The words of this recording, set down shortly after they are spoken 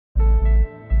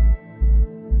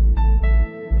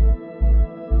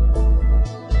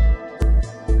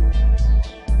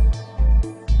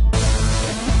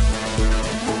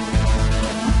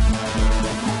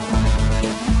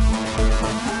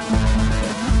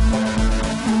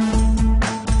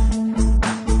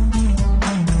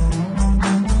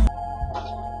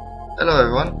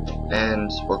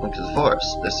welcome to the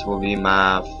forest. This will be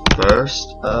my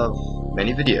first of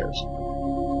many videos.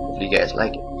 Hopefully you guys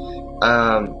like it.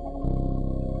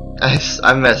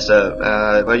 I messed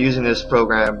up. By using this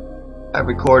program, I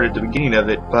recorded the beginning of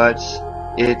it, but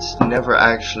it's never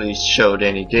actually showed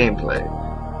any gameplay.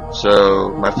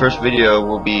 So my first video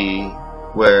will be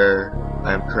where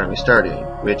I'm currently starting,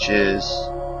 which is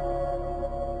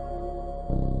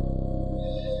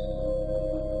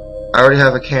I already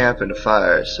have a camp and a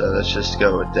fire, so let's just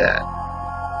go with that.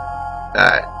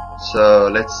 Alright, so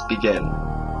let's begin.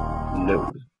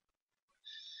 Load.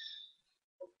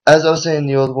 As I was saying in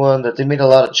the old one, that they made a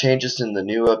lot of changes in the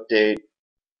new update.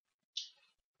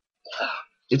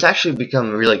 It's actually become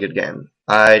a really good game.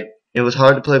 It was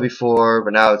hard to play before,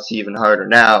 but now it's even harder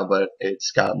now, but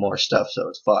it's got more stuff, so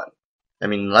it's fun. I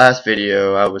mean, in the last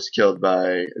video, I was killed by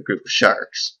a group of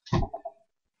sharks.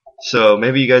 So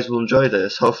maybe you guys will enjoy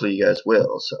this. Hopefully you guys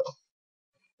will. So,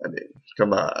 I mean,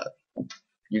 come on.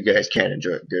 You guys can't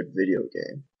enjoy a good video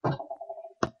game.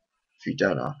 If you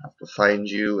don't, I'll have to find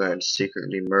you and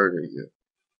secretly murder you.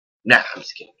 Nah, I'm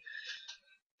just kidding.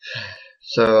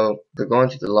 So, we're going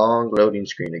to the long loading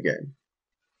screen again.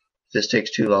 If this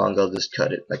takes too long, I'll just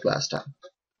cut it like last time.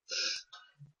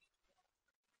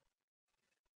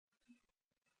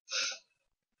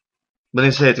 When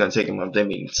they say it's gonna take a month, they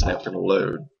mean it's never gonna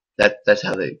load. That's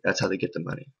how they get the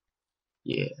money.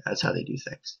 Yeah, that's how they do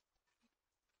things.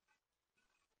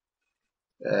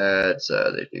 That's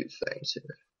how they do things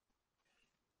here.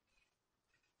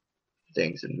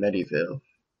 Things in Mediville.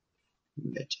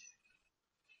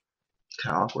 Kinda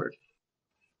awkward.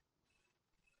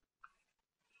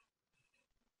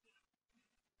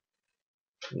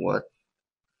 What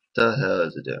the hell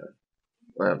is it doing?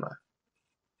 Where am I?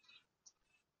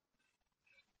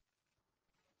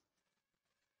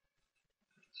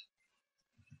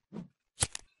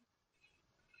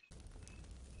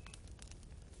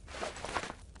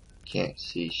 Can't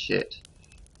see shit.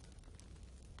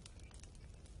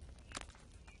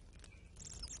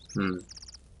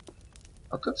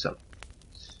 I'll cook some.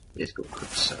 Let's go cook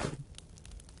some.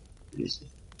 What is it?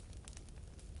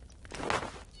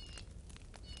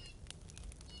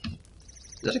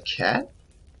 Is that a cat?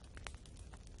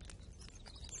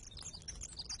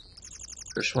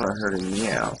 First one I heard a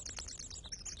meow.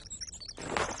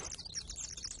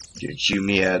 Don't you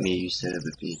meow at me, you son of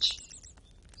a bitch.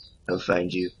 I'll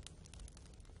find you.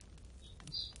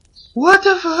 What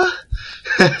the fuck?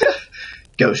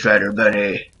 Ghost Rider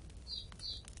Bunny.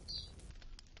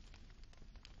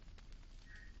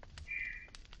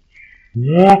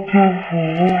 What the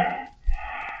fuck?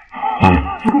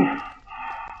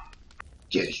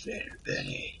 Ghost Rider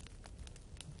Bunny.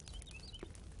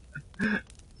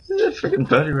 Is that freaking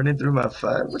bunny running through my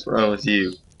fire? What's wrong with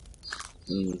you?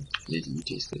 Lizzie, you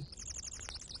taste good.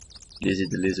 Lizzie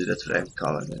the lizard, that's what I'm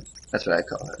calling her. That's what I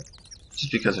call her.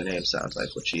 Just because her name sounds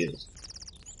like what she is.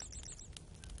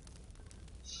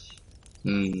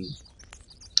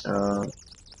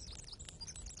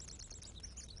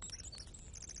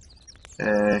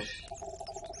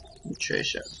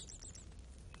 Nutrition.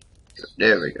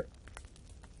 There we go.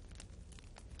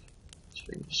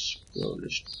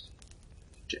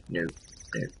 No,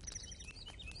 no.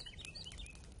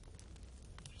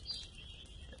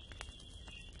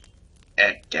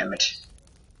 Ah, damn it.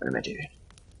 What am I doing?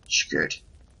 Screwed.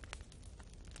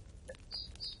 I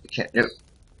can't, no.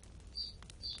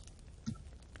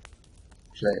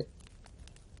 Play.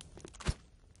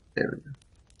 There we go.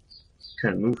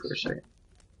 Couldn't move for a second.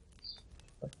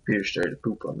 My computer started to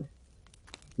poop on me.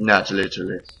 Not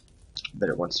literally. Bet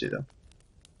it wants to though.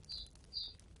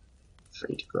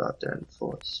 Afraid to go out there in the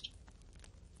forest.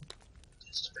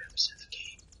 That's the purpose of the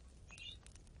game.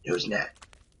 No, it's not.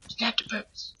 It's not the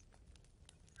purpose.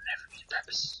 It'll never be the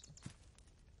purpose.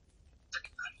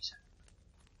 Freaking bunnies.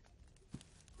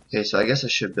 Okay, so I guess I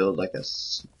should build like a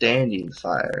standing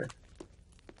fire.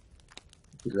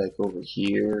 Be like over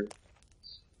here.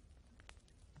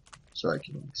 So I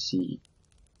can see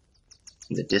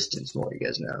in the distance more, you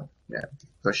guys know. Yeah,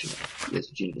 pushing it. You guys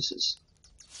are geniuses.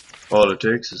 All it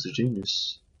takes is a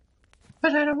genius.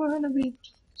 But I don't want to be a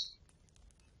genius.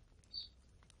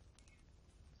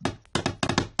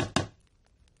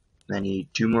 I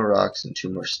need 2 more rocks and 2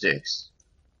 more sticks.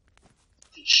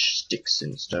 Sticks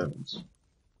and stones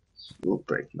will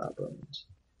break my bones,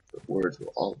 but words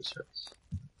will always hurt.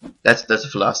 That's a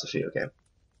philosophy, okay?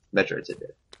 Metroid said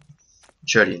that.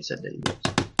 Chardian said that he was.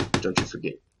 Don't you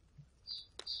forget.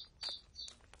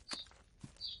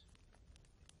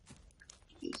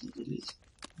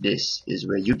 This is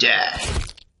where you die.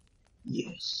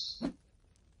 Yes.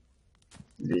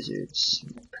 Lizard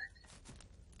snapback.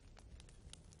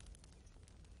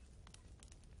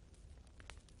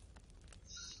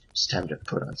 It's time to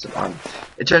put on some armor.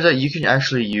 It turns out you can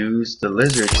actually use the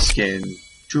lizard skin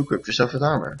to equip yourself with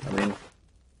armor. I mean,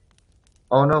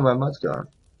 oh no, my mud's gone.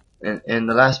 In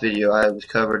the last video, I was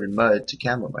covered in mud to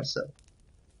camo myself.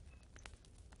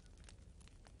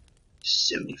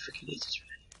 So many freaking lizards.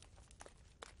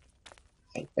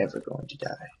 I ain't ever going to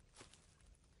die.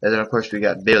 And then of course we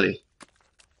got Billy.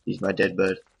 He's my dead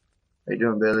bud. How you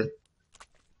doing, Billy?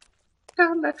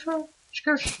 Go Metro.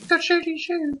 Go shooty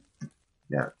shoot.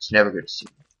 No, it's never good to see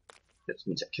you. That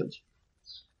means I killed you.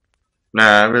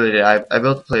 Nah, I really did. I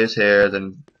built a place here,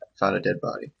 then found a dead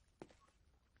body.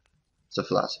 It's a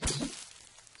philosophy.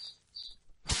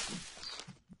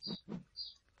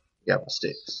 Got my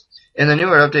sticks. In the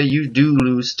newer update, you do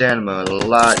lose stamina a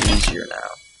lot easier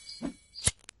now.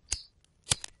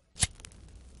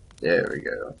 There we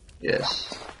go.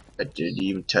 Yes. I didn't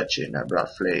even touch it, and I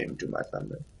brought flame to my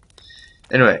thunder.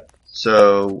 Anyway,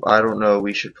 so, I don't know,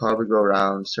 we should probably go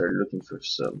around and start looking for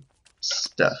some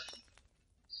stuff.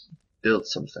 Build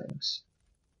some things.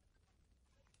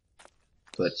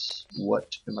 But,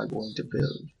 what am I going to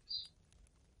build?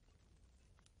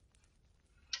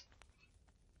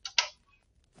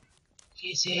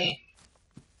 Lizzie,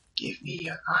 give me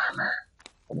your armor.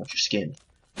 I want your skin.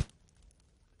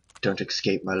 Don't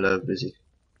escape my love, Lizzie.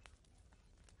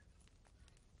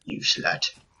 You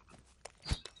slut.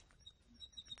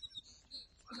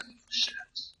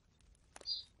 Sluts.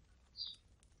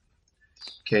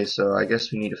 Okay, so I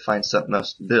guess we need to find something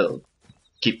else to build.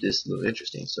 Keep this a little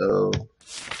interesting. So,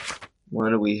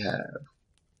 what do we have?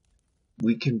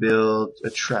 We can build a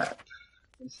trap.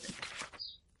 I think.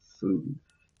 Food.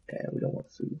 Yeah, we don't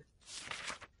want food.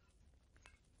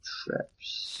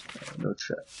 Traps. No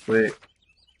traps. Wait.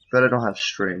 But I don't have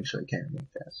string, so I can't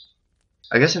make that.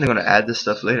 I guess I'm gonna add this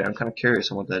stuff later. I'm kind of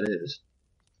curious on what that is.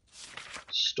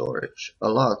 Storage. A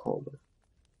log holder.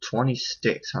 20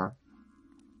 sticks, huh?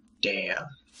 Damn.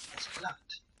 That's a lot.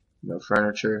 No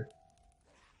furniture.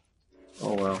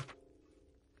 Oh well.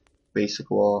 Basic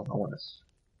wall. I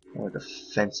want a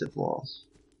defensive wall.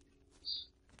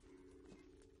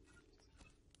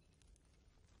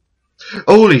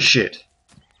 Holy shit!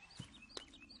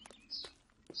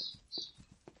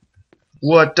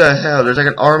 What the hell? There's like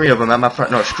an army of them at my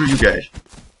front. No, screw you guys.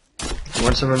 You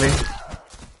want some of me?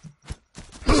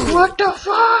 What the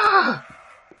fuck?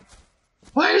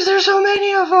 Why is there so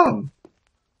many of them?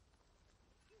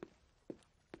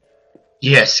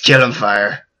 Yes, kill him,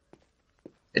 fire.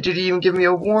 It didn't even give me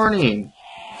a warning.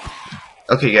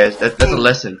 Okay, guys, that's a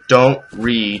lesson. Don't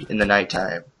read in the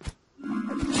nighttime.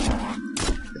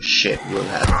 Shit will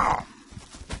happen.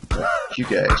 You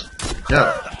guys.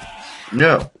 No.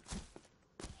 No.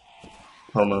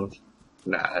 Homos.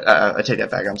 Nah, I take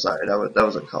that back. I'm sorry. That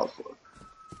was uncalled for.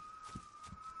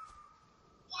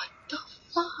 What the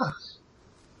fuck?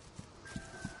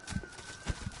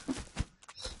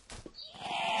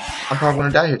 I'm probably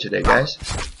gonna die here today, guys.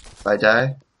 If I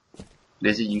die,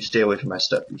 Lizzie, you stay away from my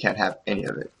stuff. You can't have any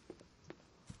of it.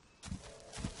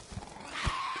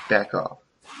 Back off.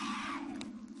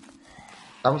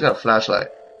 Someone's got a flashlight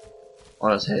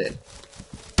on his head.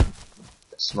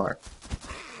 That's smart.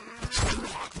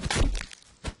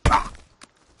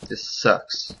 This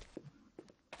sucks.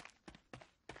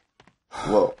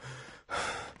 Whoa.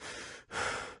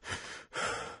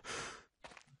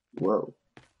 Whoa.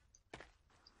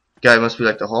 Guy must be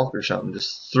like the Hulk or something.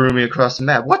 Just threw me across the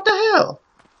map. What the hell?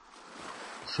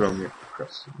 Throw me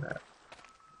across the map.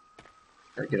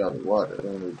 Gotta get out of the water. I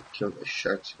don't want to be killed by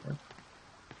sharks again.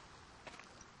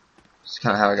 It's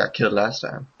kind of how I got killed last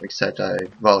time. Except I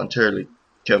voluntarily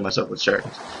killed myself with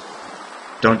sharks.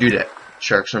 Don't do that.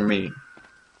 Sharks are mean.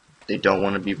 They don't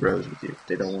want to be bros with you.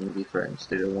 They don't want to be friends.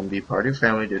 They don't want to be part of your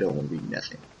family. They don't want to be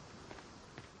nothing.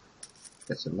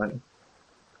 Get some money.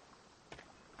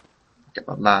 Get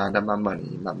my mind and my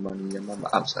money. My money and my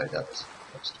mind. I'm sorry, that was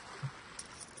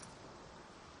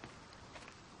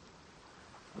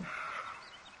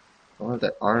I wonder if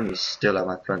that army is still at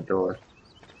my front door.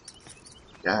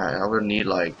 God, I would need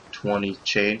like 20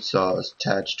 chainsaws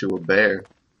attached to a bear.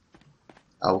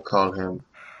 I will call him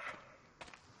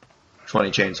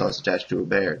 20 chainsaws attached to a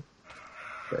bear.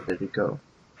 Where did it go?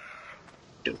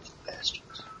 Those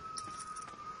bastards.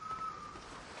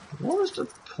 What was the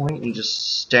point in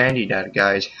just standing at a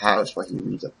guy's house while he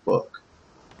reads a book?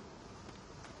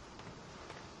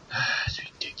 It's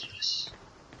ridiculous.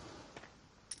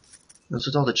 What's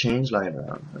with all the chains lying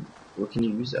around? What can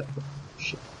you use that for?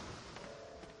 Shit.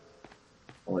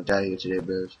 I wanna die here today,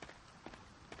 birds.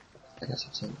 I guess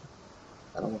I'm saying.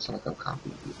 I don't want to sound like I'm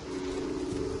copying people.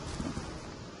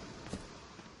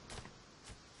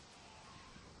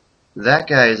 That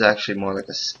guy is actually more like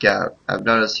a scout. I've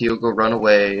noticed he'll go run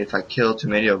away. If I kill too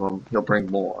many of them, he'll bring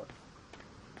more.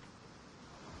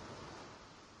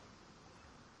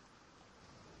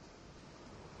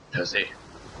 Does he?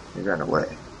 He ran away.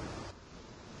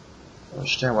 I don't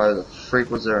understand why the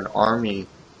freak was there an army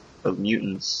of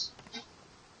mutants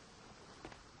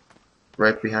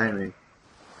right behind me.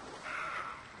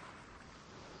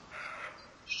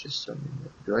 It's just so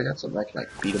many. Do I got something I can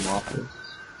like beat him off with?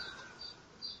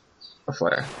 A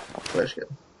flare. Flare's good.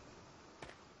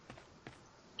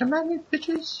 Come at me,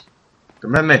 bitches!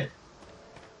 Come at me!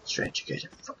 Strange, you guys are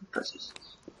fucking pussies.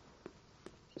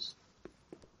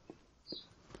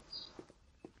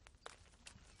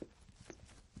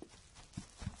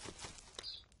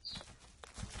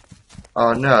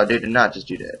 Oh no, they did not just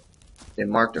do that. They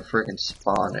marked a freaking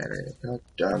spawn area. God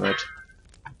damn it.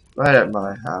 Right at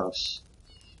my house.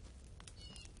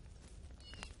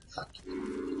 Fuck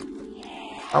you.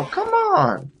 Oh, come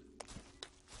on!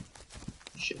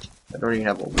 Shit. I don't even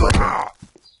have a weapon.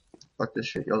 Fuck this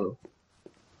shit, YOLO.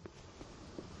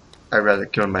 I'd rather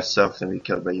kill myself than be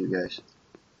killed by you guys.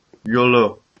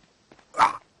 YOLO.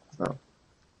 Oh.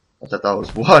 I thought that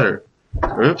was water.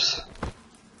 Oops.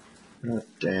 Oh,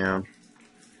 damn.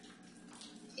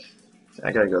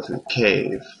 I gotta go through the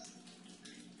cave.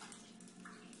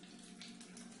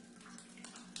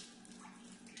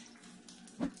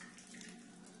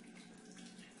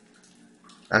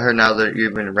 I heard now that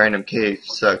even a random cave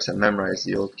sucks. I memorized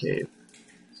the old cave.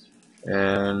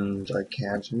 And I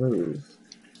can't move.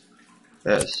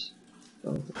 Yes.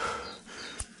 Oh.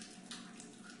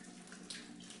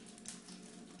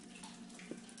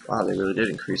 Wow, they really did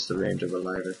increase the range of the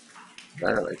lighter.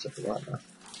 Lighter lights up a lot now.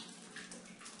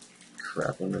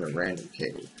 Crap, I'm in a random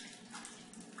cave.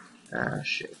 Ah,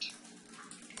 shit.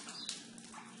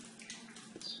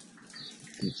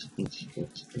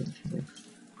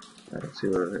 Alright, let's see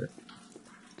what over here.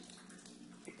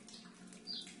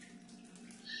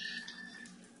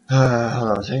 Hold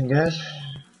on a second, guys.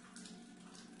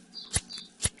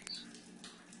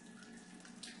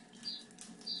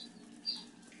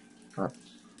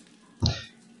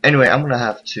 Anyway, I'm gonna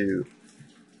have to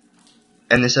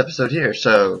end this episode here,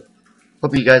 so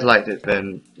hope you guys liked it,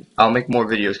 and I'll make more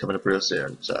videos coming up real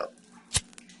soon, so if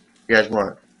you guys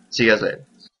want, see you guys later.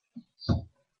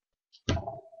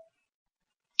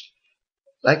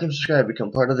 Like and subscribe,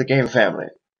 become part of the game family.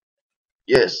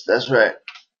 Yes, that's right.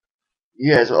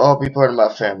 You guys will all be part of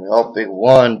my family, all big,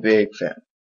 one big family.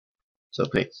 So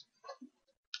please.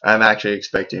 I'm actually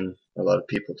expecting a lot of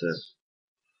people to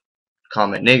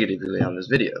comment negatively on this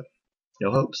video.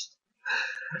 No hopes.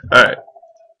 Alright.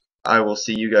 I will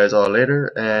see you guys all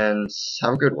later, and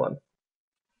have a good one.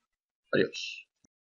 Adios.